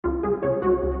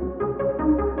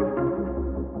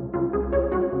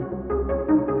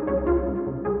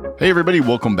Hey, everybody,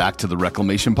 welcome back to the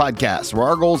Reclamation Podcast, where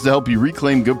our goal is to help you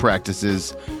reclaim good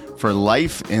practices for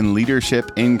life and leadership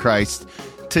in Christ.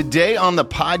 Today on the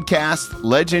podcast,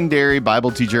 legendary Bible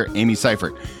teacher Amy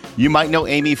Seiffert. You might know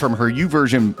Amy from her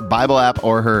YouVersion Bible app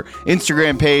or her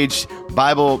Instagram page,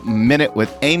 Bible Minute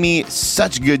with Amy.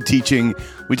 Such good teaching.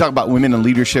 We talk about women in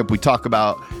leadership. We talk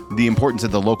about the importance of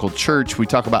the local church. We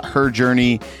talk about her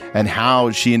journey and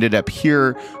how she ended up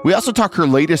here. We also talk her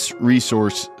latest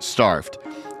resource, Starved.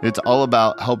 It's all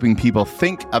about helping people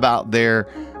think about their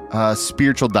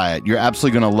spiritual diet. You're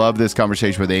absolutely going to love this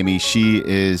conversation with Amy. She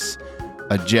is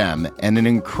a gem and an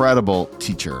incredible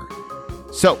teacher.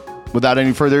 So, without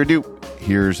any further ado,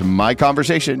 here's my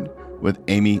conversation with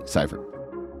Amy Seiffert.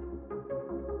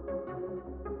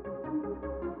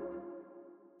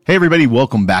 Hey, everybody.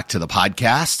 Welcome back to the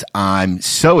podcast. I'm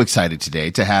so excited today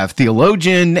to have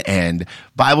theologian and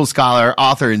Bible scholar,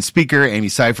 author, and speaker, Amy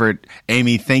Seiffert.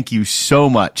 Amy, thank you so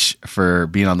much for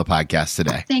being on the podcast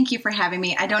today. Thank you for having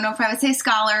me. I don't know if I would say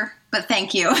scholar, but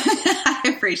thank you.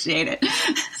 I appreciate it.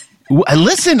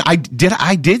 Listen, I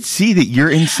did see that you're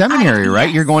in seminary, right?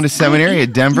 Yes, you're going to seminary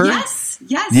at Denver. Yes.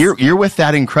 You're with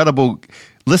that incredible.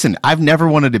 Listen, I've never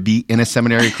wanted to be in a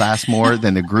seminary class more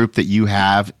than the group that you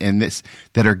have in this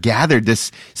that are gathered.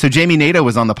 So Jamie Nato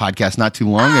was on the podcast not too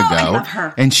long ago, I love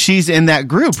her. And she's in that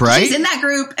group, right? She's in that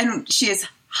group, and she is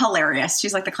hilarious.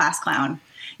 She's like the class clown.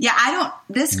 Yeah,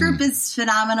 this group is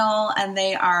phenomenal, and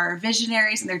they are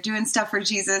visionaries, and they're doing stuff for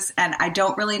Jesus. And I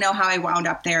don't really know how I wound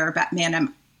up there, but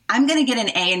man, I'm going to get an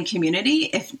A in community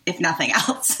if nothing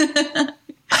else.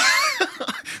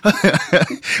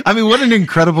 I mean, what an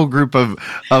incredible group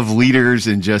of leaders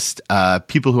and just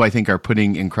people who I think are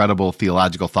putting incredible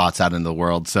theological thoughts out in the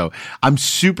world. So I'm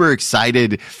super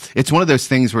excited. It's one of those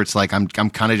things where it's like I'm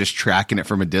kind of just tracking it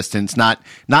from a distance, not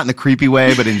in the creepy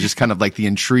way, but in just kind of like the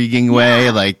intriguing way.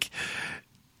 Yeah. Like,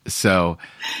 so,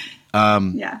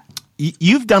 Yeah.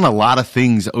 You've done a lot of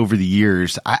things over the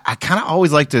years. I kind of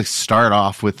always like to start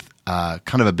off with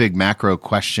kind of a big macro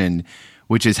question,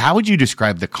 which is, how would you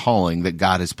describe the calling that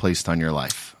God has placed on your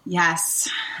life? Yes,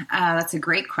 that's a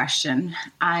great question.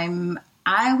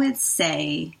 I would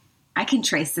say I can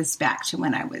trace this back to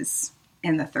when I was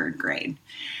in the third grade.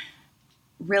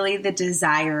 Really the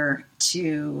desire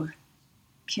to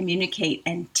communicate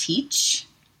and teach.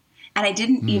 And I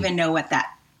didn't even know what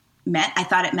that meant. I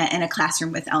thought it meant in a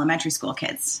classroom with elementary school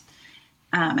kids.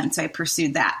 And so I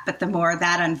pursued that. But the more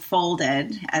that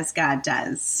unfolded, as God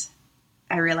does,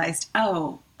 I realized,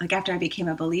 like after I became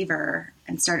a believer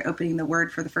and started opening the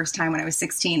Word for the first time when I was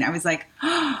 16, I was like,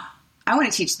 I want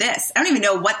to teach this. I don't even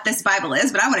know what this Bible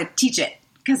is, but I want to teach it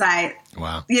because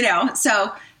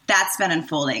so that's been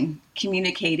unfolding,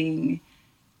 communicating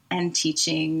and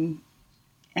teaching.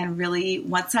 And really,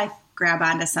 once I grab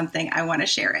onto something, I want to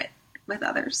share it with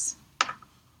others.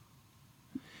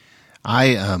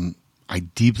 I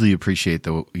deeply appreciate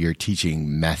your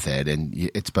teaching method, and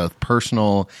it's both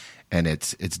personal and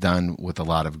it's done with a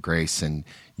lot of grace, and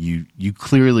you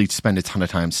clearly spend a ton of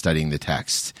time studying the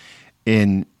text.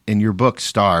 In your book,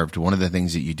 Starved, one of the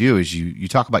things that you do is you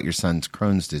talk about your son's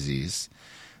Crohn's disease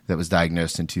that was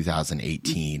diagnosed in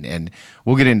 2018, and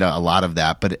we'll get into a lot of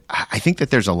that, but I think that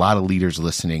there's a lot of leaders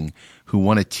listening who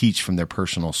want to teach from their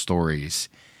personal stories.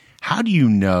 How do you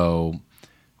know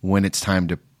when it's time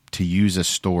to use a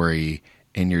story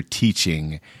in your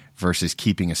teaching versus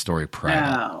keeping a story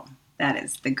private? Oh, that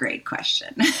is the great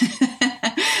question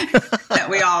that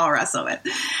we all wrestle with.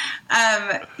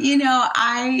 I've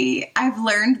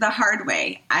learned the hard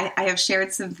way. I have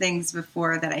shared some things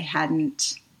before that I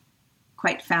hadn't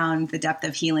quite found the depth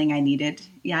of healing I needed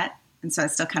yet. And so I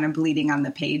was still kind of bleeding on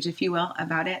the page, if you will,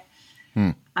 about it.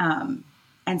 And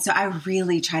so I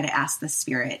really try to ask the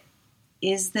Spirit,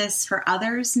 is this for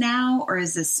others now, or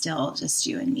is this still just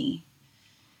you and me?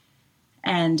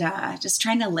 And just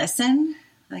trying to listen,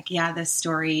 like, this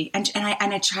story. And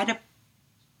I try to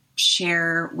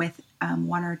share with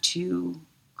one or two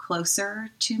closer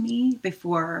to me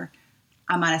before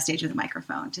I'm on a stage with a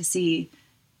microphone to see,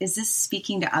 is this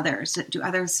speaking to others? Do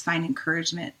others find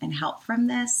encouragement and help from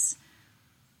this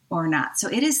or not? So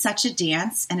it is such a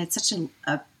dance, and it's such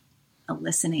a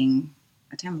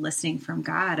time listening from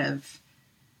God of,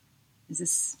 is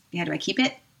this, do I keep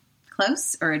it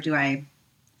close or do I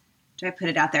put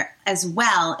it out there as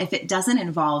well? If it doesn't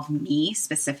involve me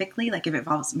specifically, like if it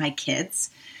involves my kids,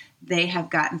 they have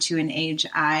gotten to an age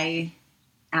I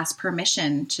ask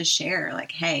permission to share,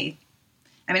 like, hey,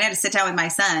 I had to sit down with my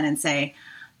son and say,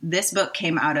 this book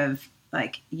came out of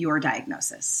like your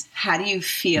diagnosis. How do you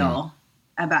feel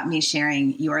about me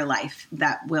sharing your life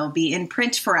that will be in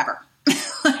print forever?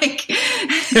 Like,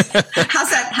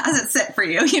 how's it sit for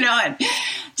you? And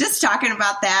just talking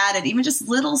about that, and even just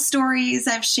little stories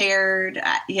I've shared.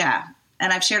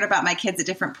 And I've shared about my kids at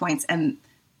different points and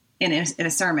in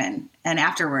a sermon. And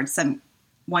afterwards,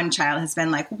 one child has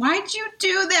been like, why'd you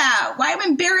do that? Why am I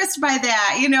embarrassed by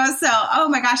that? So, oh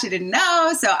my gosh, I didn't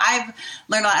know. So I've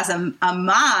learned a lot as a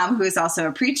mom who is also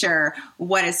a preacher,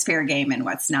 what is fair game and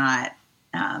what's not,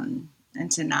 and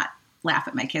to not laugh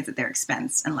at my kids at their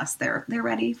expense unless they're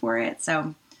ready for it.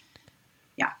 So,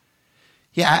 yeah.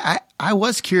 Yeah, I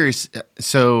was curious.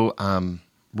 So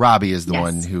Robbie is the Yes.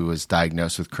 one who was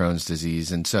diagnosed with Crohn's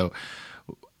disease. And so,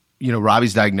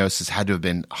 Robbie's diagnosis had to have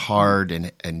been hard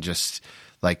and just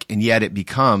like, and yet it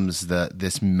becomes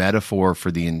this metaphor for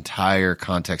the entire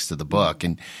context of the book.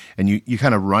 And you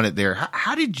kind of run it there.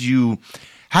 How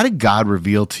did God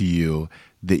reveal to you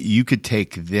that you could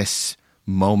take this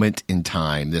moment in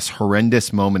time, this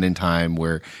horrendous moment in time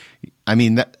where,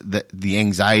 the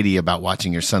anxiety about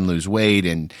watching your son lose weight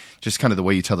and just kind of the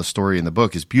way you tell the story in the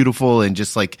book is beautiful and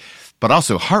just like, but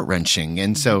also heart-wrenching.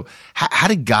 And so how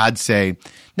did God say,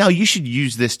 no, you should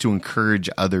use this to encourage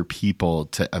other people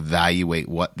to evaluate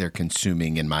what they're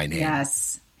consuming in my name?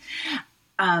 Yes.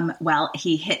 Well,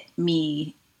 he hit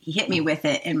me with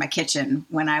it in my kitchen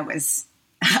when I was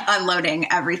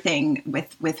unloading everything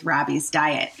with Robbie's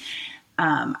diet.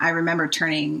 I remember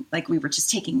we were just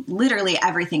taking literally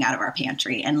everything out of our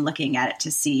pantry and looking at it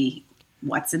to see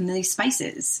what's in these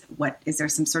spices. Is there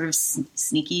some sort of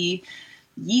sneaky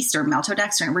yeast or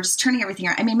maltodextrin? We're just turning everything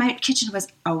out. My kitchen was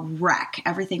a wreck.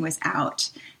 Everything was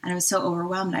out. And I was so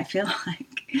overwhelmed. I feel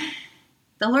like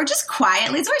the Lord just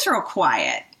quietly, it's always real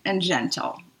quiet and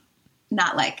gentle,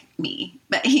 not like me,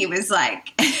 but he was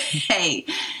like, hey,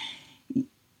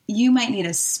 you might need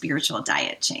a spiritual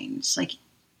diet change. Like,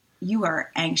 you are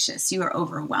anxious. You are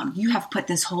overwhelmed. You have put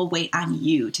this whole weight on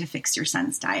you to fix your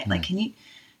son's diet. Like, can you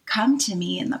come to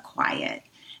me in the quiet?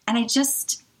 And but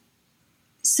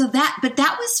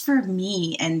that was for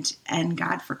me and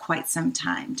God for quite some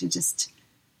time to just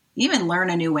even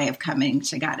learn a new way of coming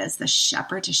to God as the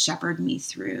shepherd to shepherd me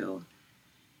through.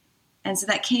 And so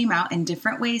that came out in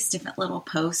different ways, different little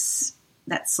posts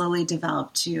that slowly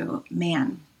developed to,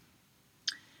 man,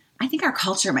 I think our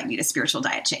culture might need a spiritual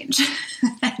diet change.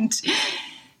 And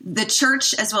the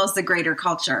church as well as the greater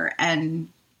culture. And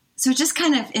so just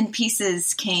kind of in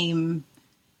pieces came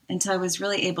until I was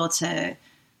really able to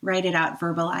write it out,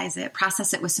 verbalize it,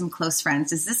 process it with some close friends.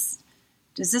 Does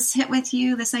this hit with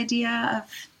you, this idea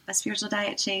of a spiritual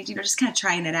diet change? Just kind of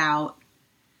trying it out.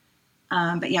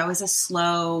 But yeah, it was a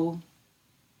slow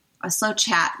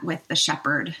chat with the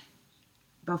shepherd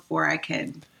before I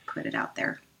could put it out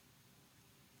there.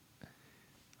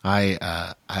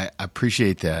 I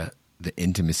appreciate the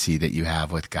intimacy that you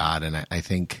have with God, and I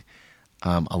think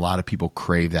a lot of people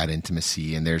crave that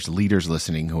intimacy. And there's leaders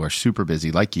listening who are super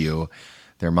busy, like you.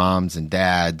 They're moms and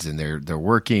dads, and they're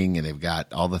working, and they've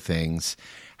got all the things.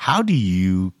 How do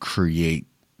you create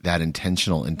that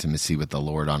intentional intimacy with the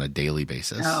Lord on a daily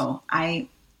basis? Oh, I'm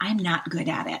not good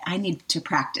at it. I need to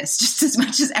practice just as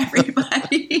much as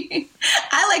everybody.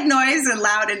 I like noise and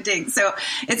loud and ding. So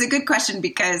it's a good question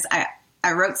because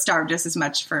I wrote Starve just as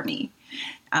much for me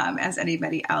as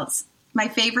anybody else. My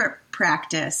favorite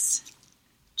practice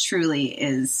truly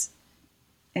is,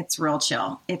 it's real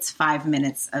chill. It's 5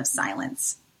 minutes of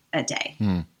silence a day,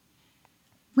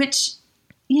 which,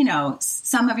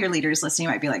 some of your leaders listening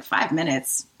might be like, 5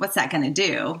 minutes, what's that going to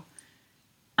do?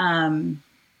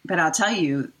 But I'll tell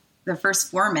you, the first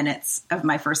 4 minutes of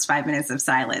my first 5 minutes of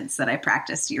silence that I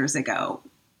practiced years ago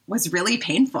was really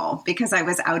painful because I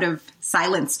was out of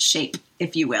silence shape,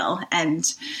 if you will, and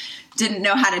didn't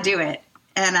know how to do it.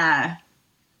 And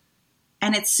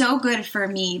it's so good for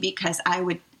me because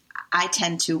I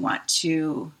tend to want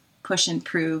to push and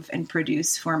prove and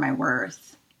produce for my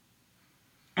worth.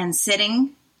 And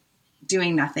sitting,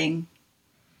 doing nothing,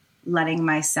 letting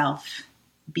myself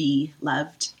be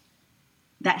loved,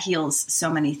 that heals so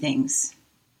many things.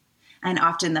 And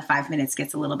often the 5 minutes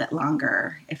gets a little bit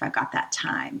longer if I've got that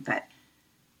time. But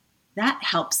that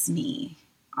helps me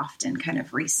often kind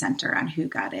of recenter on who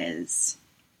God is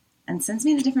and sends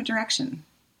me in a different direction.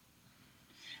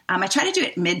 I try to do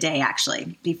it midday,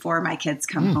 actually, before my kids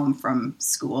come home from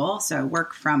school. So I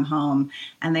work from home,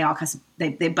 and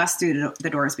they bust through the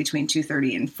doors between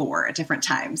 2:30 and 4 at different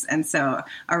times. And so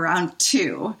around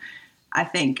 2, I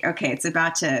think, okay, it's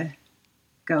about to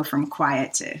go from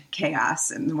quiet to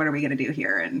chaos, and what are we going to do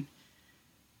here? And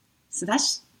so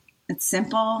it's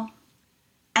simple.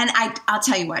 And I'll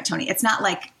tell you what, Tony, it's not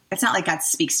like God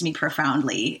speaks to me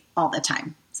profoundly all the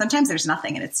time. Sometimes there's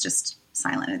nothing and it's just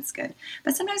silent. It's good.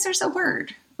 But sometimes there's a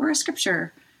word or a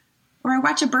scripture, or I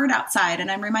watch a bird outside and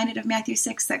I'm reminded of Matthew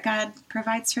 6 that God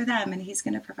provides for them and he's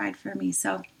going to provide for me.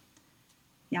 So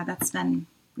yeah, that's been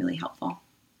really helpful.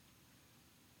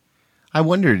 I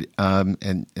wondered,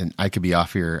 and I could be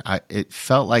off here. It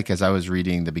felt like as I was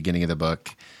reading the beginning of the book,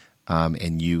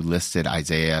 and you listed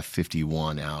Isaiah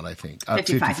 51 out, I think.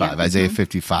 55, yeah. Isaiah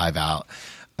 55 out.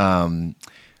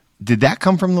 Did that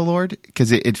come from the Lord?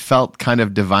 Because it felt kind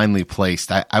of divinely placed.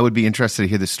 I would be interested to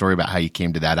hear the story about how you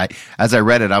came to that. As I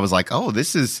read it, I was like, oh,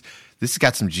 this has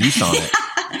got some juice on it.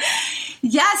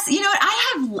 Yes. You know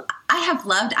what? I have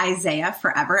loved Isaiah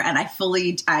forever, and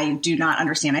I do not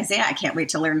understand Isaiah. I can't wait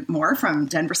to learn more from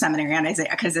Denver Seminary on Isaiah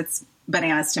because it's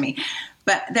bananas to me.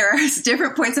 But there are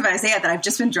different points of Isaiah that I've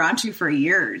just been drawn to for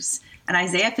years. And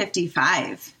Isaiah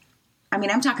 55, I mean,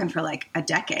 I'm talking for like a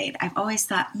decade. I've always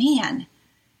thought, man,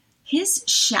 his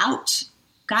shout,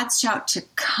 God's shout to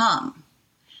come,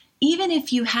 even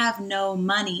if you have no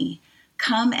money,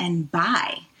 come and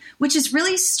buy, which is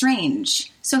really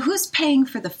strange. So who's paying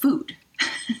for the food?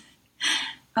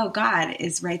 Oh, God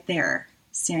is right there,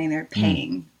 standing there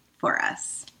paying for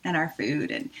us and our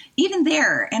food. And even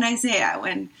there in Isaiah,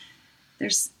 when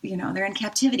there's, they're in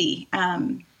captivity.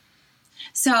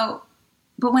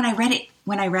 But when I read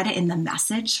it in the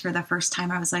Message for the first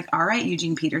time, I was like, all right,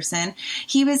 Eugene Peterson.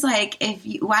 He was like,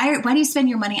 why do you spend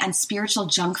your money on spiritual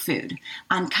junk food,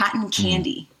 on cotton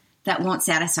candy that won't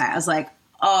satisfy? I was like,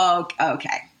 oh,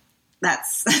 okay.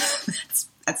 That's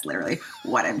literally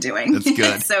what I'm doing. That's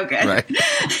good. It's so good. Right.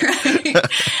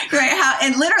 Right.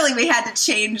 And literally we had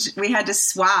to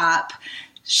swap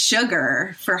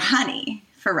sugar for honey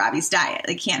for Robbie's diet.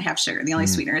 They can't have sugar. The only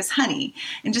sweetener is honey.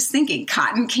 And just thinking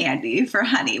cotton candy for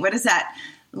honey, what does that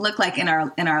look like in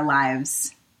our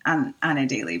lives on a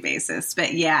daily basis?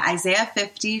 But yeah, Isaiah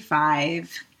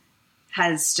 55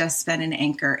 has just been an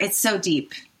anchor. It's so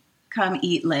deep. Come,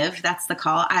 eat, live. That's the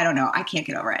call. I don't know. I can't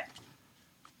get over it.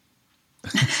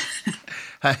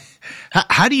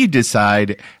 How do you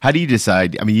decide? I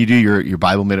mean, you do your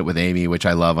Bible Minute with Amy, which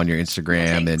I love on your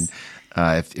Instagram. And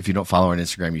if you don't follow her on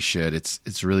Instagram, you should.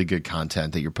 It's really good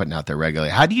content that you're putting out there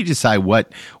regularly. How do you decide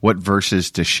what verses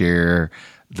to share?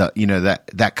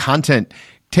 That content.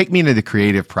 Take me into the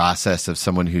creative process of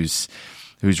someone who's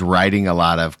writing a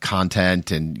lot of content.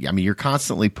 And I mean, you're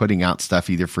constantly putting out stuff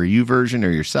either for YouVersion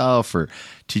or yourself or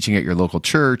teaching at your local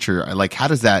church, or like, how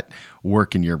does that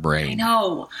work in your brain? I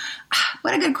know.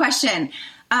 What a good question.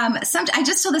 I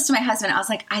just told this to my husband. I was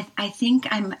like, I think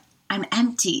I'm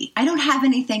empty. I don't have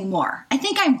anything more. I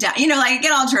think I'm done. Like I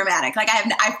get all dramatic. Like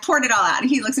I've poured it all out. And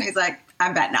he looks at me, he's like,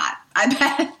 I bet not. I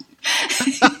bet.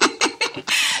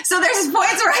 So there's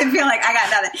points where I feel like I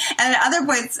got nothing. And at other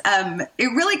points, it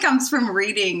really comes from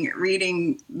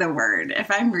reading the word. If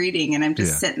I'm reading and I'm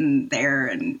just sitting there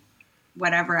and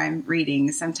whatever I'm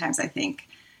reading, sometimes I think,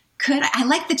 I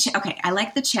like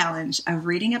the challenge of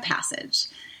reading a passage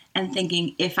and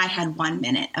thinking, if I had 1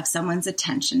 minute of someone's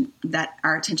attention, that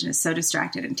our attention is so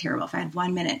distracted and terrible. If I had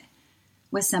 1 minute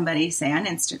with somebody, say on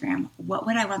Instagram, what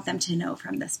would I want them to know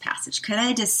from this passage? Could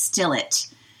I distill it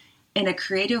in a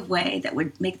creative way that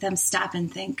would make them stop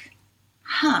and think,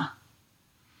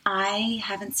 I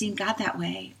haven't seen God that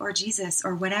way, or Jesus,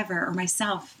 or whatever, or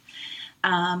myself.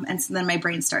 And so then my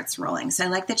brain starts rolling. So I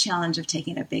like the challenge of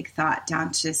taking a big thought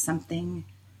down to something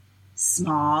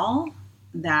small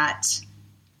that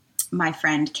my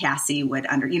friend Cassie would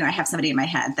I have somebody in my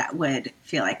head that would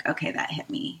feel like, okay, that hit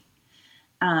me.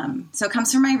 So it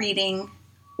comes from my reading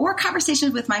or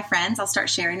conversations with my friends. I'll start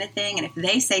sharing a thing. And if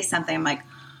they say something, I'm like,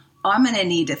 oh, I'm going to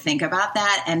need to think about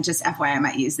that. And just FYI, I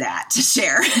might use that to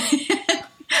share.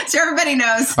 So everybody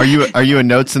knows. Are you a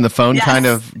notes in the phone kind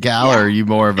of gal, or are you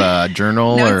more of a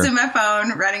journal? Notes in my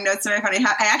phone, writing notes in my phone.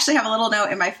 I actually have a little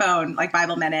note in my phone, like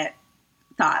Bible Minute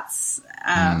thoughts.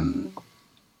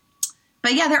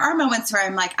 But yeah, there are moments where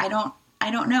I'm like, I don't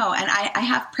know. And I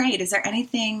have prayed. Is there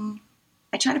anything?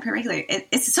 I try to pray regularly.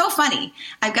 It's so funny.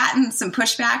 I've gotten some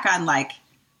pushback on like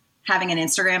having an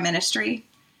Instagram ministry.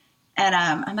 And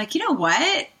I'm like, you know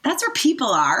what? That's where people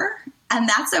are. And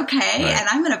that's okay. Right. And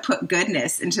I'm going to put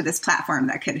goodness into this platform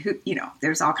that could,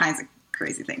 there's all kinds of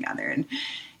crazy thing out there. And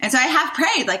so I have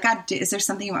prayed, like, God, is there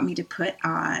something you want me to put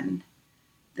on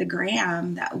the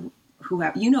gram that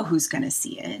who's going to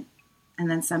see it? And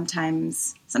then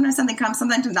sometimes something comes,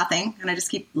 sometimes nothing. And I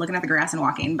just keep looking at the grass and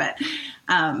walking. But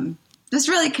just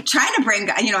really trying to bring,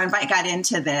 invite God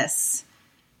into this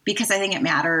because I think it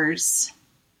matters.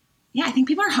 Yeah, I think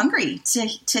people are hungry to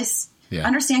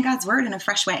understand God's word in a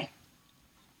fresh way.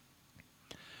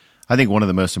 I think one of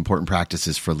the most important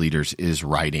practices for leaders is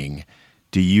writing.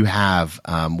 Do you have,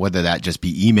 whether that just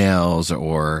be emails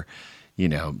or,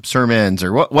 sermons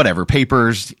or whatever,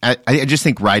 papers. I just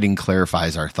think writing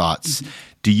clarifies our thoughts. Mm-hmm.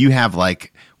 Do you have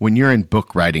when you're in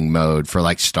book writing mode for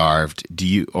Starved,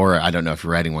 or I don't know if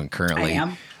you're writing one currently.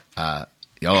 I am.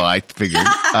 I figured.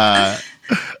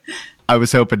 I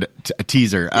was hoping a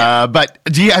teaser. Yeah. But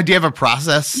do you have a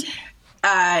process?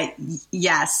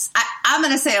 Yes. I'm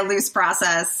going to say a loose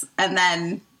process. And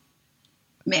then,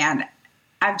 man,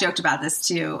 I've joked about this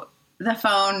too. The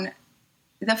phone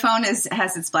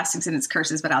has its blessings and its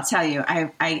curses, but I'll tell you,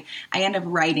 I end up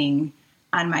writing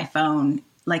on my phone,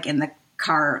 in the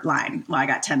car line. Well, I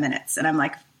got 10 minutes and I'm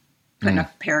putting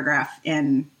a paragraph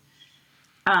in.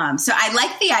 So I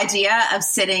like the idea of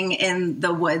sitting in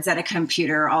the woods at a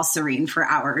computer all serene for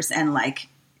hours and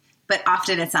but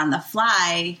often it's on the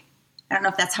fly. I don't know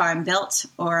if that's how I'm built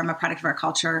or I'm a product of our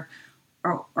culture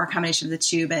or a combination of the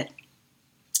two, but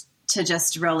to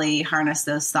just really harness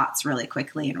those thoughts really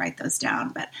quickly and write those down.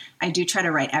 But I do try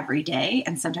to write every day.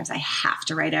 And sometimes I have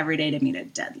to write every day to meet a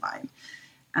deadline.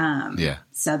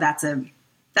 So that's a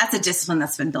discipline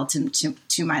that's been built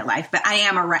into my life, but I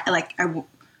am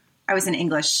I was an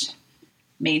English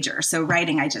major. So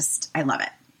writing, I love it.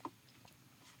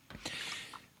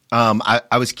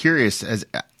 I was curious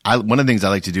one of the things I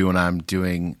like to do when I'm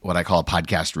doing what I call a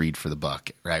podcast read for the book,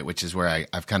 right? Which is where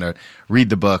I've kind of read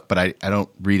the book, but I don't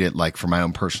read it for my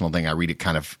own personal thing. I read it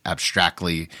kind of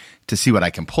abstractly to see what I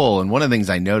can pull. And one of the things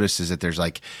I noticed is that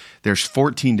there's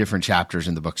 14 different chapters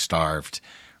in the book Starved,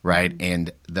 right?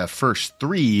 And the first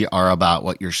 3 are about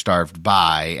what you're starved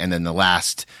by. And then the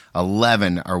last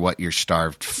 11 are what you're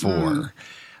starved for.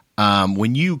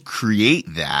 When you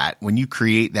create that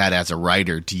as a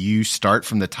writer, do you start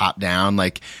from the top down?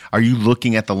 Are you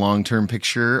looking at the long-term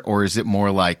picture, or is it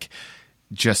more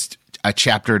just a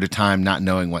chapter at a time, not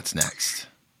knowing what's next?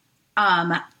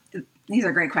 These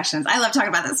are great questions. I love talking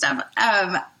about this stuff.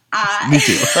 Me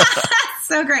too.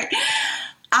 So great.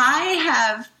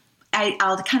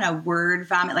 I'll kind of word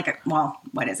vomit,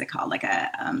 what is it called? Like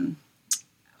a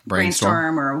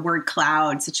brainstorm or a word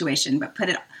cloud situation, but put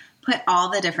all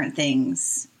the different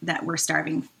things that we're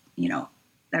starving, that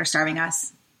are starving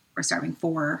us, we're starving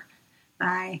for,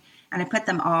 by, and I put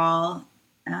them all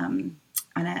on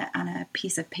a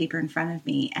piece of paper in front of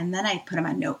me, and then I put them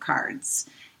on note cards,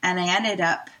 and I ended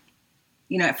up,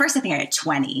 at first I think I had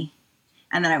 20,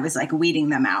 and then I was weeding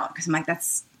them out because I'm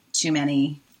that's too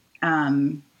many.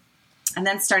 And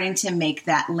then starting to make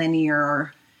that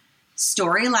linear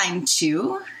storyline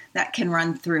too that can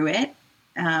run through it.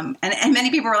 And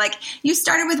many people were like, you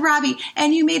started with Robbie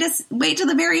and you made us wait till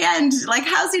the very end.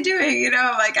 How's he doing?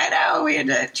 I know we had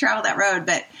to travel that road,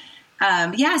 but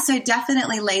so I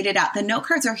definitely laid it out. The note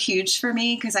cards are huge for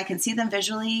me because I can see them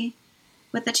visually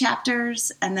with the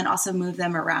chapters and then also move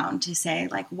them around to say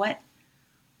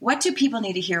what do people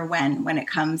need to hear when it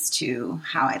comes to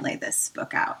how I lay this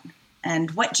book out?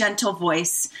 And what gentle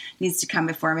voice needs to come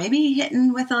before maybe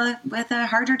hitting with a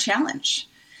harder challenge.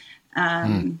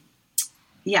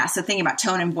 So thinking about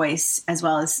tone and voice as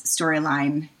well as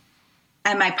storyline.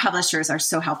 And my publishers are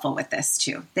so helpful with this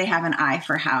too. They have an eye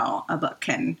for how a book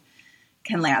can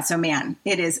lay out. So man,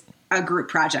 it is a group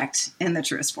project in the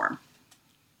truest form.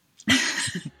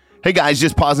 Hey guys,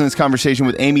 just pausing this conversation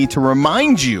with Amy to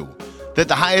remind you that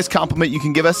the highest compliment you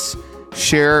can give us,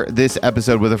 share this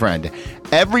episode with a friend.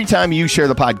 Every time you share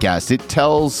the podcast, it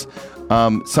tells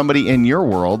somebody in your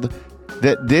world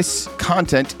that this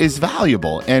content is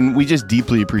valuable, and we just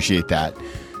deeply appreciate that.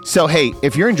 So, hey,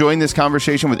 if you're enjoying this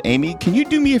conversation with Amy, can you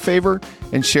do me a favor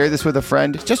and share this with a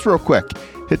friend? Just real quick,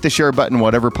 hit the share button,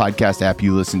 whatever podcast app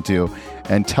you listen to,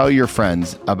 and tell your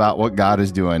friends about what God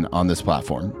is doing on this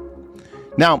platform.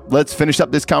 Now, let's finish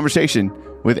up this conversation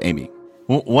with Amy.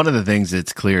 One of the things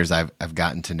that's clear as I've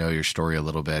gotten to know your story a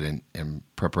little bit in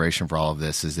preparation for all of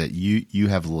this is that you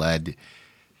have led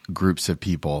groups of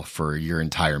people for your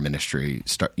entire ministry,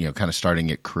 kind of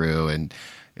starting at Crew and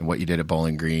what you did at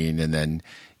Bowling Green, and then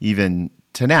even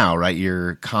to now, right?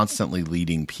 You're constantly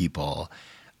leading people.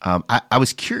 I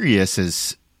was curious,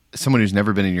 as someone who's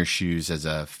never been in your shoes as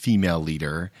a female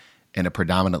leader in a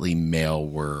predominantly male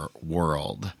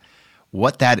world,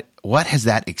 what has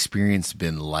that experience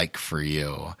been like for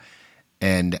you,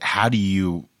 and how do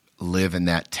you live in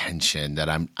that tension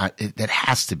that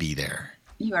has to be there?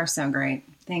 You are so great.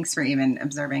 Thanks for even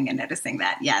observing and noticing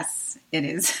that. Yes, it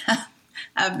is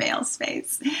a male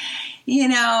space.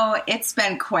 It's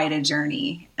been quite a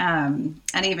journey. And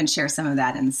I even share some of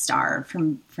that in Starve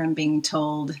from being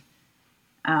told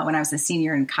when I was a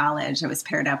senior in college, I was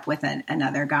paired up with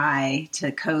another guy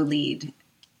to co-lead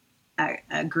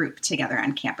a group together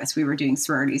on campus. We were doing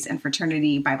sororities and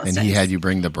fraternity Bible studies. And he had you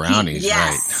bring the brownies,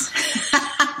 yes. right?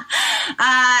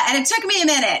 And it took me a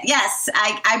minute. Yes,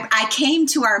 I came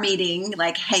to our meeting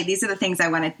like, hey, these are the things I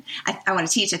want to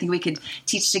teach. I think we could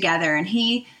teach together. And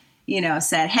he,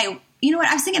 said, hey, you know what?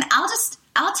 I was thinking,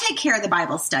 I'll take care of the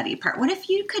Bible study part. What if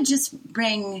you could just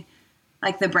bring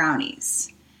like the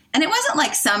brownies? And it wasn't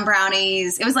like some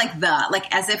brownies. It was like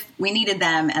as if we needed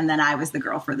them. And then I was the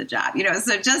girl for the job,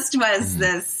 so it just was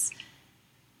this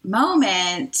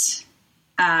moment.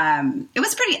 It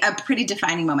was a pretty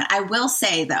defining moment. I will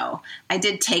say though, I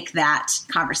did take that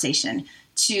conversation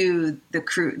to the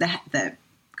crew, the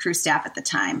crew staff at the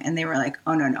time. And they were like,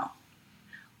 oh no,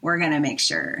 we're going to make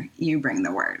sure you bring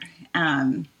the word.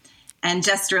 And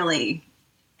just really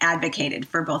advocated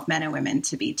for both men and women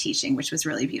to be teaching, which was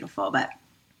really beautiful. But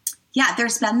yeah,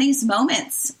 there's been these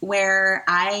moments where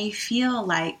I feel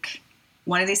like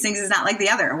one of these things is not like the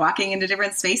other, walking into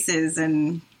different spaces.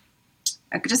 And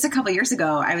just a couple of years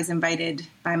ago, I was invited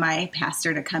by my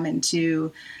pastor to come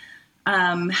into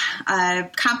a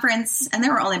conference, and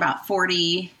there were only about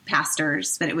 40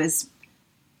 pastors, but it was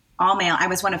all male. I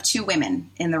was one of 2 women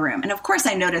in the room. And of course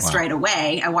I noticed right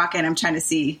away, I walk in, I'm trying to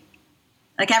see,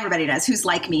 like everybody does, who's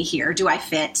like me here? Do I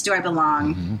fit? Do I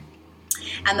belong?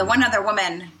 Mm-hmm. And the one other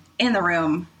woman in the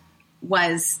room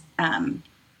was,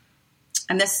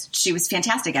 she was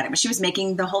fantastic at it, but she was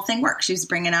making the whole thing work. She was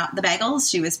bringing out the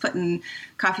bagels. She was putting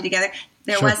coffee together.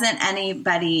 There wasn't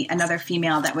another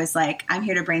female that was like, I'm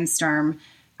here to brainstorm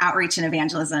outreach and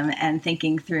evangelism and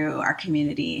thinking through our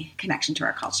community connection to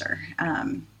our culture.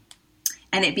 And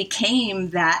it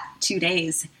became that 2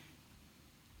 days,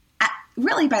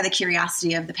 really by the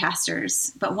curiosity of the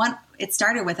pastors. But it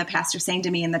started with a pastor saying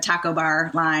to me in the taco bar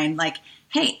line, like,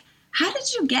 hey, how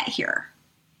did you get here?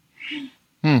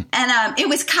 And it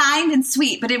was kind and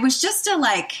sweet, but it was just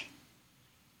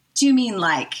do you mean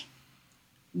like,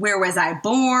 where was I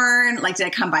born? Like, did I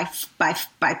come by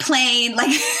plane?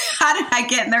 Like, how did I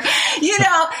get in there?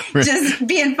 Just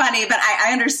being funny, but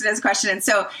I understood his question. And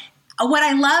so what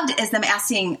I loved is them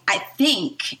asking, I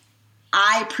think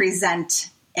I present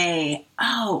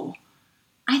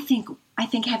I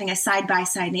think having a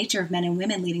side-by-side nature of men and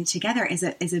women leading together is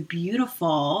a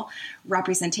beautiful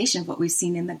representation of what we've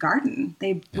seen in the garden.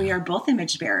 We are both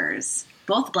image bearers,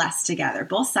 both blessed together,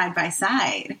 both side by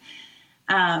side,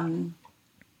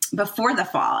 before the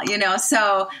fall,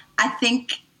 So I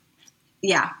think,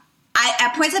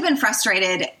 at points I've been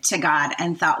frustrated to God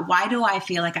and thought, why do I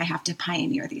feel like I have to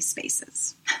pioneer these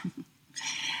spaces?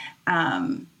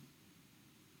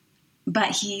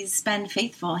 But he's been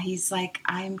faithful. He's like,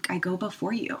 I go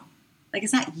before you. Like,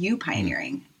 it's not you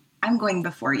pioneering. I'm going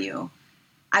before you.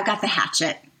 I've got the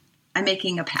hatchet. I'm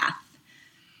making a path.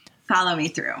 Follow me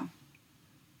through.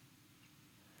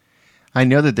 I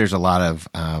know that there's a lot of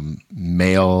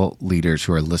male leaders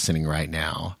who are listening right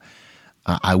now.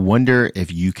 I wonder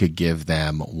if you could give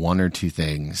them 1 or 2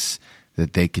 things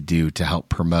that they could do to help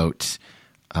promote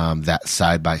that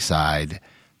side-by-side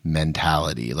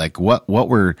mentality. Like what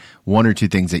were 1 or 2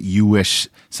 things that you wish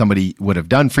somebody would have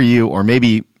done for you, or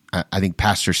maybe I think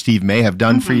Pastor Steve may have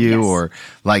done for you, or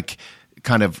like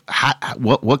kind of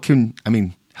what can,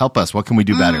 help us. What can we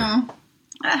do better?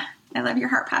 I love your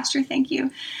heart posture. Thank you.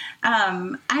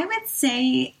 I would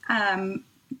say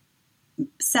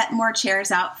set more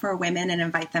chairs out for women and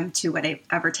invite them to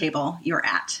whatever table you're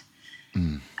at.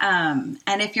 And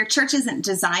if your church isn't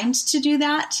designed to do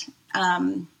that,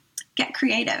 get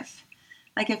creative.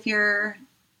 Like if your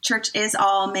church is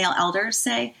all male elders,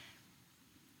 say,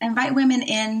 invite women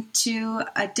into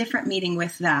a different meeting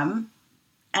with them.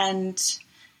 And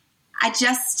I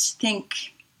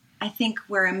think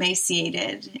we're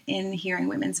emaciated in hearing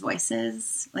women's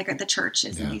voices, like the church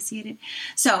is emaciated.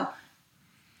 So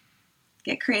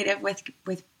get creative with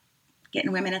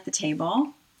getting women at the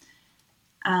table.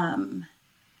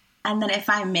 And then if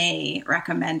I may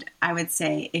recommend, I would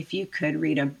say if you could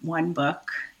read one book,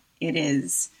 it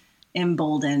is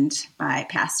Emboldened by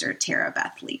Pastor Tara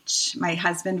Beth Leach. My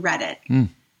husband read it.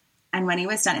 And when he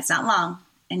was done, it's not long.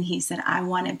 And he said, I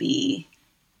want to be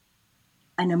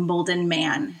an emboldened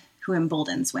man who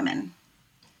emboldens women.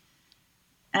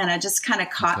 And I just kind of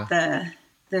caught the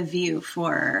view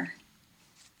for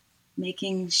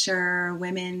making sure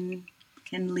women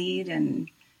can lead and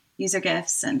use their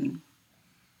gifts. And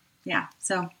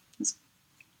so just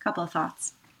a couple of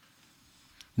thoughts.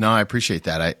 No, I appreciate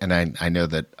that. I know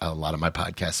that a lot of my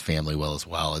podcast family will as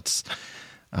well. It's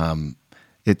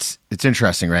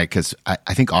interesting, right? Because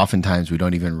I think oftentimes we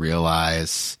don't even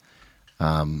realize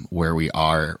where we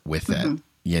are with it.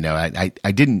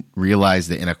 I didn't realize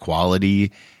the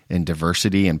inequality and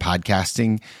diversity in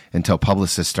podcasting until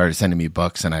publicists started sending me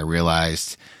books, and I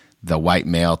realized the white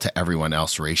male to everyone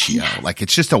else ratio. Yes. Like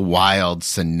it's just a wild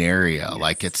scenario. Yes.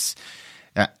 Like it's,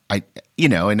 and I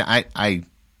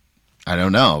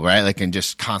don't know, right? Like, and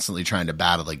just constantly trying to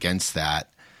battle against that.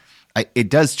 It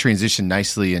does transition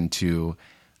nicely into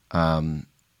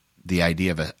the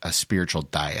idea of a spiritual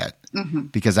diet,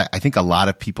 because I think a lot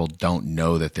of people don't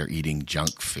know that they're eating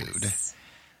junk food. Yes.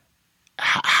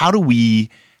 How do we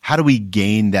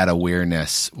gain that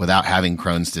awareness without having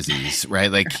Crohn's disease,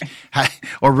 right? Like,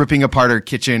 or ripping apart our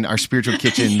spiritual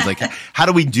kitchens. Yeah. Like, how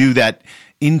do we do that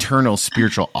internal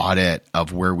spiritual audit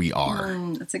of where we are?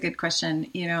 That's a good question.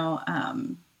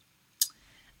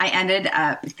 I ended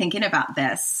up thinking about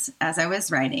this as I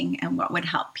was writing and what would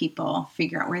help people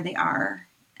figure out where they are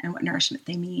and what nourishment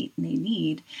they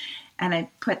need. And I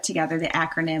put together the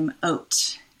acronym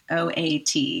OAT,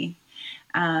 O-A-T.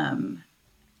 Am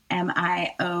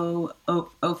I O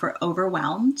for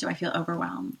overwhelmed? Do I feel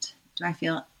overwhelmed? Do I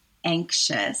feel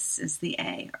anxious is the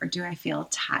A, or do I feel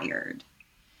tired?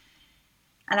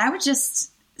 And I would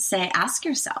just say, ask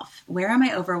yourself, where am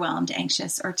I overwhelmed,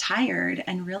 anxious, or tired?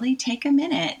 And really take a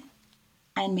minute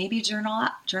and maybe journal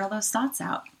those thoughts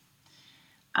out.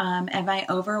 Am I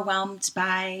overwhelmed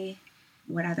by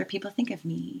what other people think of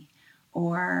me,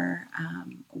 or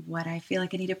what I feel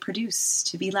like I need to produce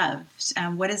to be loved?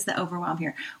 What is the overwhelm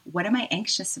here? What am I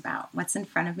anxious about? What's in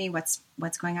front of me? What's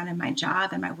going on in my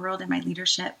job, in my world, in my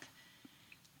leadership?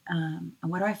 And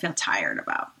what do I feel tired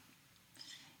about?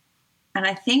 And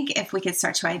I think if we could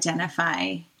start to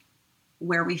identify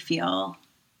where we feel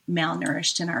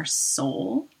malnourished in our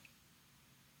soul,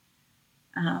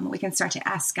 we can start to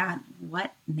ask God,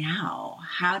 what now?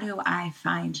 How do I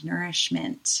find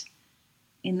nourishment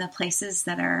in the places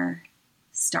that are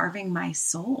starving my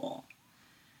soul?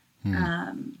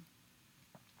 How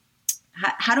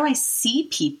do I see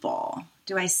people?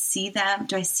 Do I see them?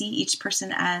 Do I see each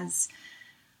person as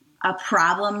a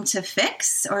problem to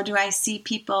fix? Or do I see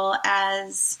people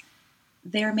as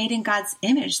they're made in God's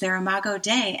image, they're imago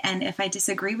Dei, and if I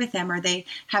disagree with them, or they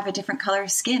have a different color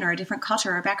of skin or a different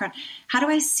culture or background, how do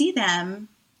I see them?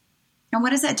 And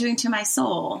what is that doing to my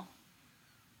soul?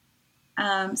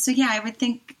 I would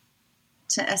think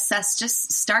to assess,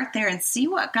 just start there and see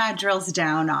what God drills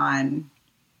down on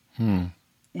in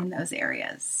those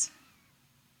areas.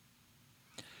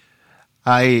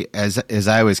 As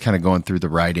I was kind of going through the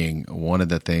writing, one of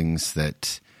the things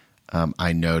that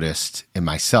I noticed in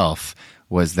myself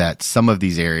was that some of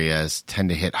these areas tend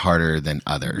to hit harder than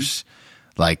others.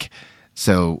 Like,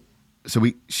 Amy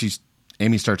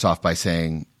starts off by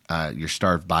saying, you're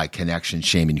starved by connection,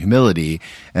 shame, and humility.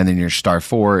 And then you're starved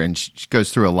for, and she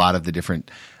goes through a lot of the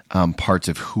different parts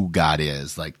of who God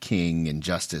is, like King and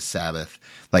Justice, Sabbath,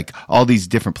 like all these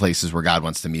different places where God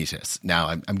wants to meet us. Now,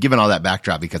 I'm giving all that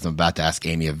backdrop because I'm about to ask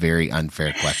Amy a very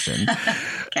unfair question.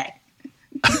 Okay.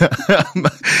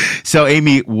 So,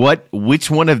 Amy, which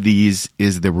one of these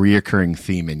is the reoccurring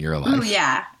theme in your life? Oh,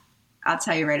 yeah. I'll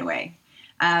tell you right away.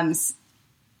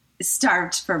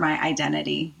 Starved for my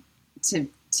identity to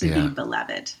be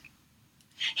beloved.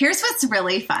 Here's what's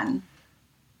really fun.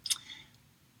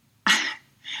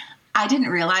 I didn't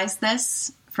realize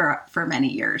this for many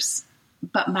years,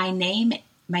 but my name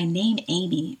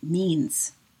Amy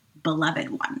means beloved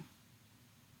one.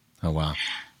 Oh, wow.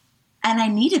 And I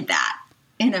needed that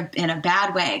in a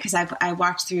bad way, because I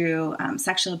walked through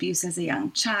sexual abuse as a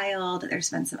young child. There's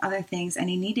been some other things, and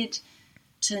I needed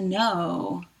to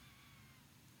know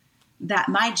that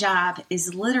my job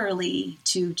is literally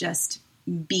to just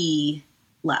be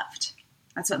loved.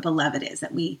 That's what beloved is,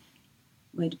 that we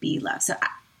would be loved. So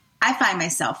I find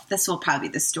myself, this will probably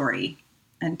be the story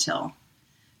until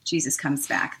Jesus comes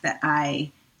back, that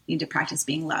I need to practice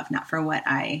being loved, not for what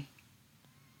I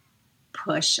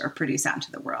push or produce out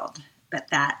into the world, but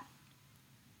that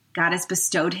God has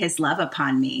bestowed his love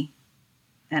upon me,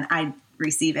 and I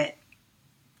receive it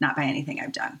not by anything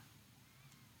I've done.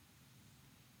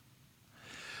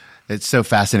 It's so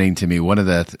fascinating to me. One of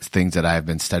the things that I've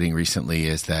been studying recently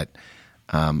is that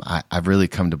I've really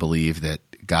come to believe that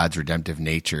God's redemptive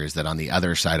nature is that on the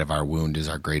other side of our wound is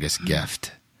our greatest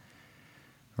gift,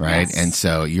 right? Yes. And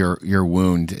so your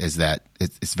wound is that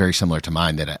it's very similar to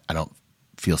mine, that I don't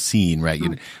feel seen, right?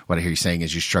 What I hear you saying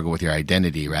is you struggle with your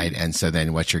identity, right? And so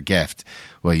then what's your gift?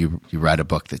 Well, you write a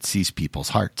book that sees people's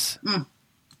hearts,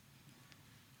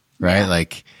 right? Yeah.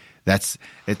 Like it's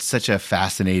such a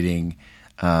fascinating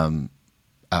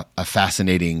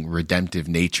redemptive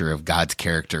nature of God's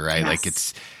character, right? Yes. Like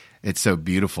it's so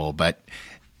beautiful. But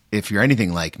if you're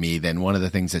anything like me, then one of the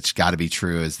things that's got to be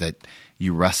true is that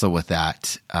you wrestle with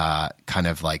that kind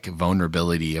of like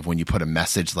vulnerability of when you put a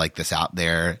message like this out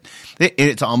there.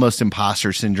 It's almost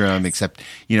imposter syndrome, except,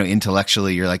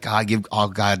 intellectually you're like, I give all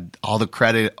God all the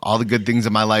credit, all the good things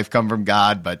in my life come from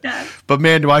God. But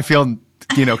man, do I feel,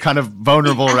 kind of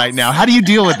vulnerable right now. How do you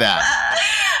deal with that?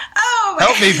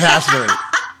 Help me, Pastor.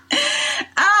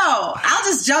 I'll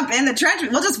just jump in the trench.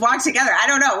 We'll just walk together. I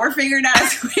don't know. We're figuring out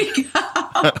as we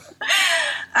go.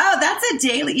 That's a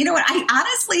daily. You know what? I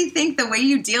honestly think the way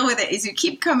you deal with it is you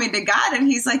keep coming to God, and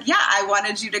He's like, yeah, I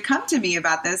wanted you to come to me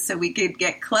about this so we could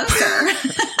get closer.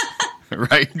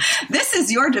 Right. This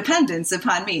is your dependence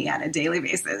upon me on a daily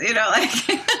basis.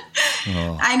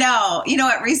 Oh. I know. You know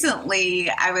what? Recently,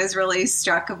 I was really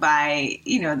struck by,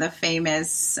 the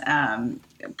famous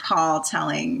Paul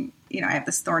telling, I have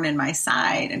this thorn in my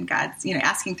side, and God's,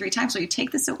 asking 3 times, will you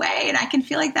take this away? And I can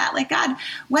feel like that, like, God,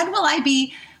 when will I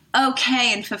be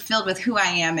okay and fulfilled with who I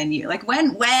am in you? Like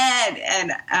when,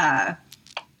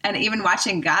 and even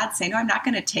watching God say, no, I'm not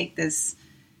going to take this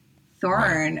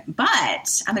thorn, right,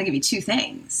 but I'm going to give you 2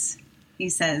 things. He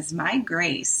says, my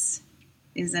grace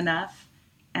is enough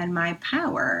and my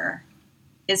power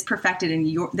is perfected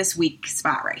in this weak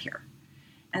spot right here.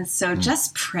 And so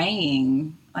just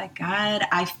praying, like, God,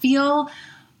 I feel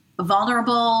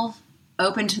vulnerable,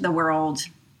 open to the world,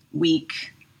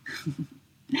 weak.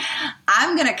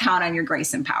 I'm going to count on your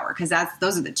grace and power, because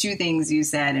those are the 2 things you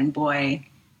said. And boy,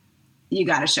 you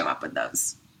got to show up with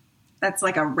those. That's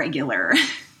like a regular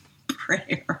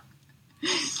prayer.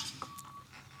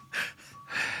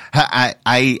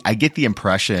 I get the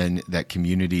impression that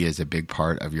community is a big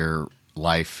part of your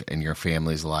life and your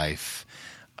family's life.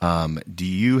 Do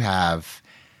you have,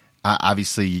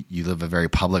 obviously you live a very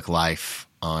public life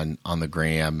on the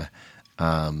gram,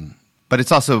 but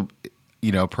it's also,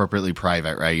 appropriately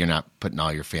private, right? You're not putting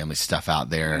all your family stuff out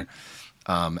there.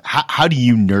 How do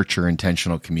you nurture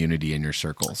intentional community in your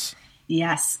circles?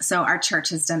 Yes. So our church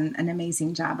has done an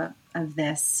amazing job of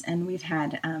this, and we've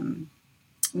had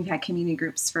community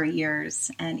groups for years.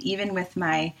 And even with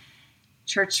my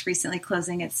church recently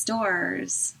closing its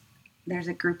doors, there's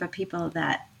a group of people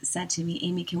that said to me,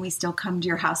 Amy, can we still come to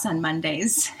your house on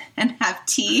Mondays and have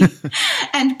tea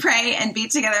and pray and be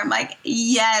together? I'm like,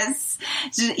 yes.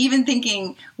 Just even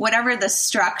thinking whatever the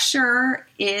structure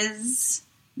is,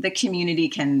 the community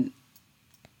can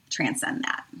transcend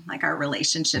that. Like our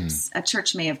relationships, a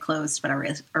church may have closed, but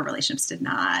our relationships did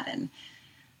not. And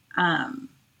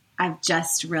I've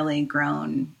just really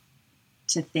grown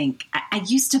to think, I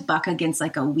used to buck against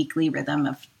like a weekly rhythm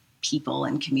of people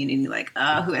and community, like,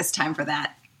 oh, who has time for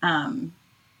that?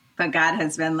 But God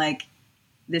has been like,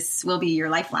 this will be your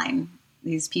lifeline.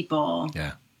 These people,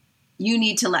 you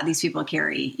need to let these people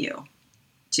carry you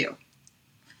too.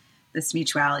 This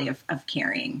mutuality of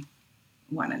carrying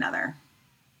one another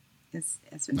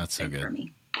has been That's so good for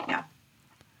me. Yeah.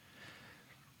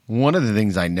 One of the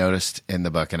things I noticed in the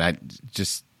book, and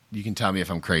you can tell me if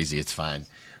I'm crazy, it's fine.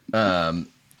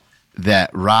 That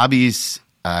Robbie's,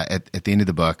 at the end of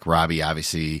the book, Robbie,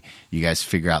 obviously, you guys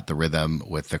figure out the rhythm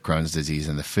with the Crohn's disease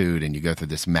and the food, and you go through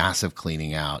this massive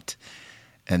cleaning out.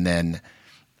 And then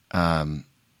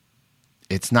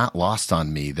it's not lost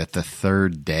on me that the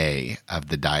 3rd day of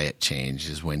the diet change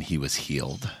is when he was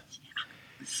healed.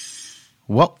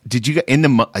 What did you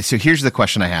so here's the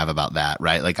question I have about that,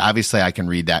 right? Like, obviously I can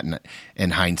read that in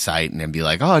hindsight and then be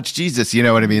like, oh, it's Jesus. You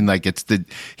know what I mean? Like, it's the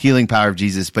healing power of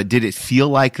Jesus. But did it feel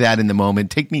like that in the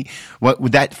moment?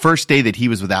 With that first day that he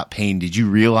was without pain, did you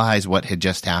realize what had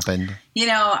just happened?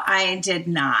 I did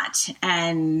not.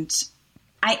 And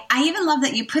I even love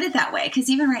that you put it that way. Cause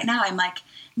even right now I'm like,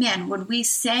 man, when we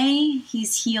say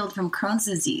he's healed from Crohn's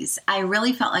disease, I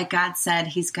really felt like God said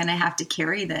he's going to have to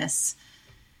carry this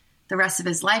the rest of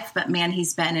his life. But man,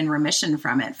 he's been in remission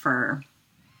from it for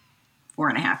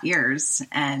 4.5 years.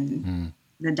 And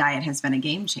the diet has been a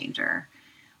game changer.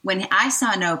 When I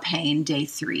saw no pain day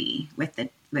 3 with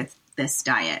this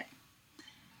diet,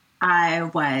 I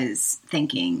was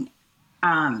thinking,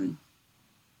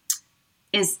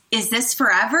 is this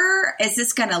forever? Is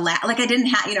this going to last? Like I didn't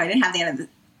have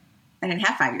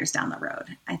 5 years down the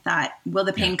road. I thought, will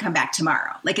the pain come back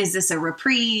tomorrow? Like, is this a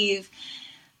reprieve?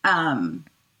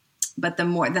 But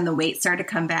then the weight started to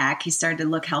come back. He started to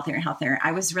look healthier and healthier.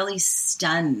 I was really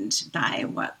stunned by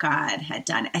what God had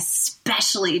done,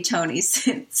 especially Tony,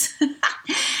 since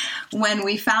when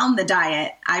we found the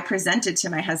diet, I presented to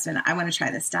my husband, I want to try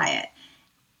this diet.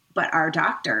 But our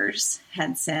doctors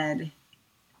had said,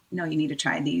 no, you need to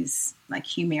try these, like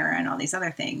Humira and all these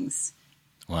other things,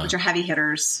 which are heavy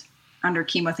hitters under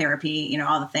chemotherapy,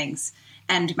 all the things.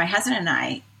 And my husband and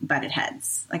I butted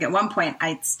heads. Like at one point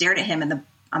I stared at him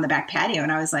on the back patio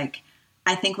and I was like,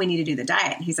 I think we need to do the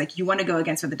diet. And he's like, you want to go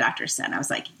against what the doctor said? And I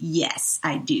was like, yes,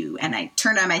 I do. And I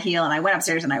turned on my heel and I went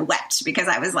upstairs and I wept because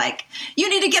I was like, you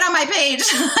need to get on my page.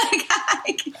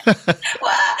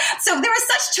 So there was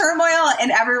such turmoil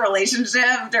in every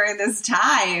relationship during this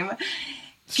time.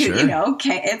 Sure. You know,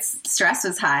 stress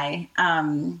was high.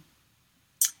 And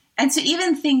so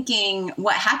even thinking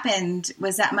what happened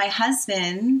was that my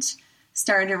husband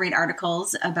started to read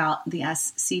articles about the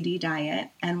SCD diet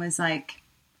and was like,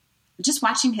 just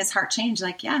watching his heart change,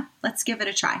 like, yeah, let's give it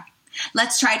a try.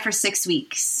 Let's try it for 6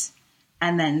 weeks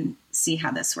and then see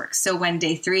how this works. So when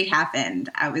day 3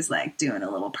 happened, I was like doing a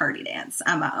little party dance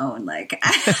on my own. Like,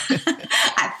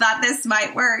 I thought this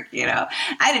might work, you know.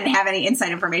 I didn't have any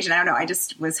inside information. I don't know. I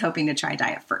just was hoping to try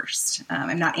diet first.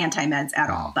 I'm not anti-meds at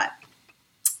all, but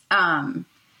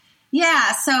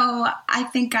yeah, so I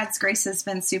think God's grace has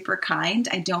been super kind.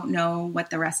 I don't know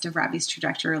what the rest of Robbie's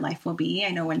trajectory of life will be.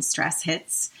 I know when stress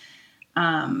hits,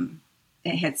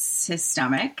 it hits his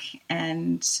stomach,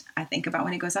 and I think about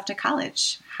when he goes off to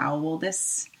college, how will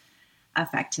this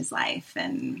affect his life?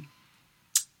 And,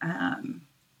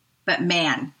 but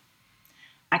man,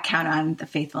 I count on the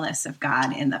faithfulness of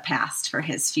God in the past for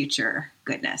his future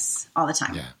goodness all the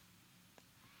time. Yeah.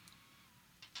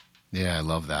 Yeah. I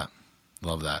love that.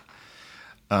 Love that.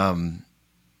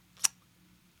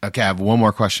 Okay. I have one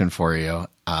more question for you.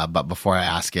 But before I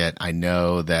ask it, I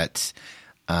know that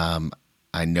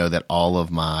all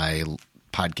of my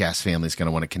podcast family is going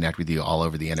to want to connect with you all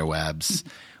over the interwebs.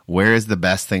 Where is the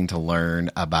best thing to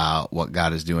learn about what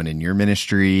God is doing in your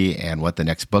ministry and what the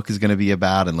next book is going to be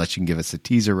about? Unless you can give us a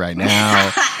teaser right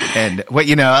now. And what,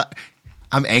 you know,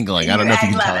 I'm angling. I don't know if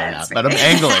you can tell her that, but I'm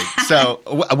angling. So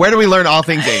where do we learn all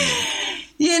things Amy?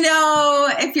 You know,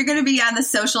 if you're going to be on the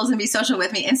socials and be social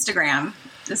with me, Instagram,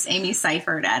 just Amy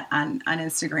Seiffert on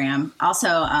Instagram. Also,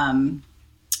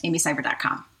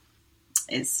 amyseiffert.com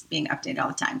is being updated all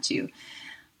the time too.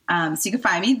 So you can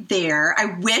find me there.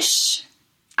 I wish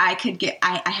I could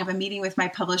I have a meeting with my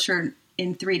publisher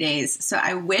in 3 days. So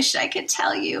I wish I could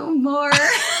tell you more, but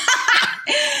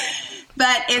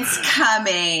it's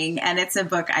coming and it's a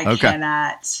book I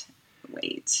cannot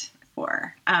wait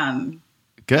for.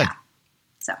 Good. Yeah.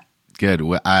 So good.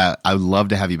 I would love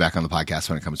to have you back on the podcast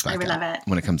when it comes back. I would love it.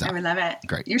 When it comes out. I would love it.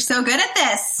 Great. You're so good at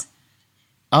this.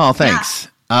 Oh, thanks.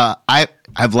 Yeah. I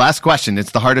have last question.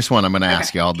 It's the hardest one I'm going to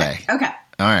ask you all day. Okay.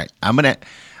 All right. I'm going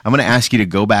to ask you to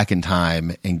go back in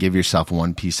time and give yourself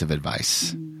one piece of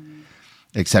advice.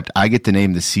 Except I get to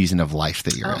name the season of life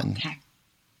that you're in. Okay.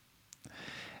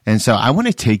 And so I want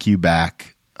to take you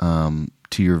back to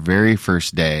your very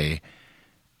first day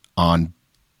on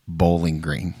Bowling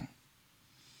Green.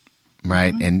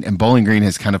 Right. Mm-hmm. And Bowling Green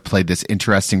has kind of played this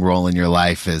interesting role in your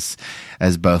life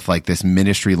as both like this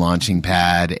ministry launching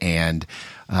pad and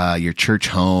your church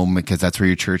home, because that's where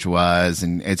your church was.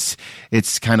 And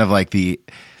it's kind of like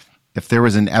if there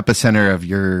was an epicenter of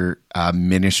your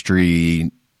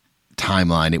ministry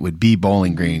timeline, it would be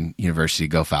Bowling Green University.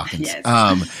 Go Falcons. Yes.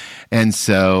 And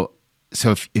so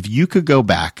if you could go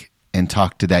back and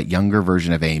talk to that younger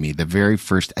version of Amy, at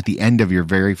the end of your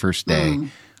very first day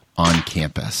on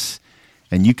campus,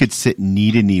 and you could sit knee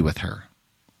to knee with her,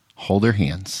 hold her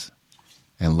hands,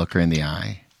 and look her in the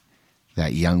eye,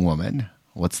 that young woman,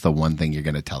 what's the one thing you're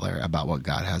going to tell her about what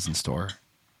God has in store?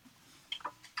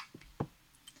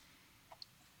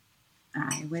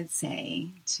 I would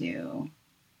say to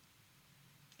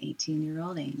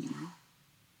 18-year-old Amy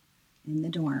in the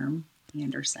dorm,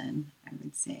 Anderson, I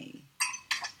would say,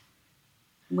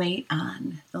 wait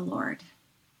on the Lord.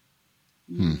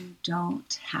 You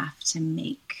don't have to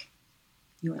make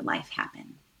your life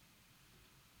happen.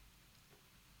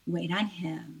 Wait on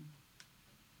him.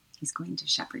 He's going to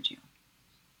shepherd you.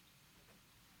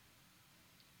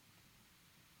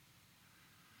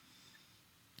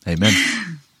 Amen.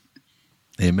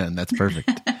 Amen. That's perfect.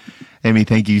 Amy,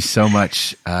 thank you so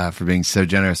much for being so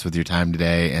generous with your time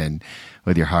today and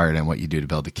with your heart and what you do to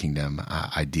build the kingdom.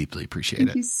 I deeply appreciate it.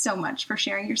 Thank you so much for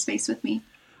sharing your space with me.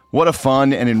 What a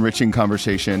fun and enriching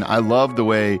conversation. I love the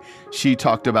way she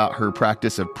talked about her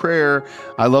practice of prayer.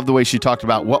 I love the way she talked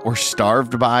about what we're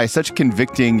starved by. Such a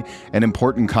convicting and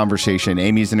important conversation.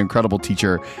 Amy's an incredible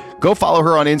teacher. Go follow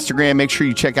her on Instagram. Make sure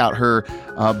you check out her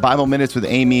Bible Minutes with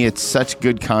Amy. It's such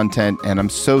good content, and I'm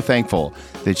so thankful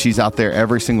that she's out there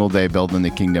every single day building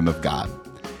the kingdom of God.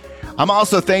 I'm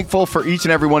also thankful for each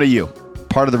and every one of you.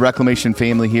 Part of the Reclamation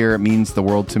family here. It means the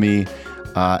world to me.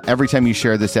 Every time you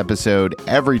share this episode,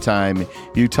 every time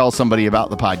you tell somebody about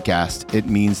the podcast, it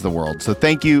means the world. So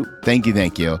thank you, thank you,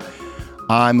 thank you.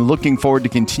 I'm looking forward to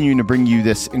continuing to bring you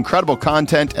this incredible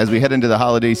content as we head into the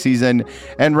holiday season.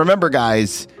 And remember,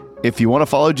 guys, if you want to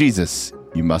follow Jesus,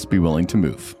 you must be willing to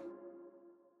move.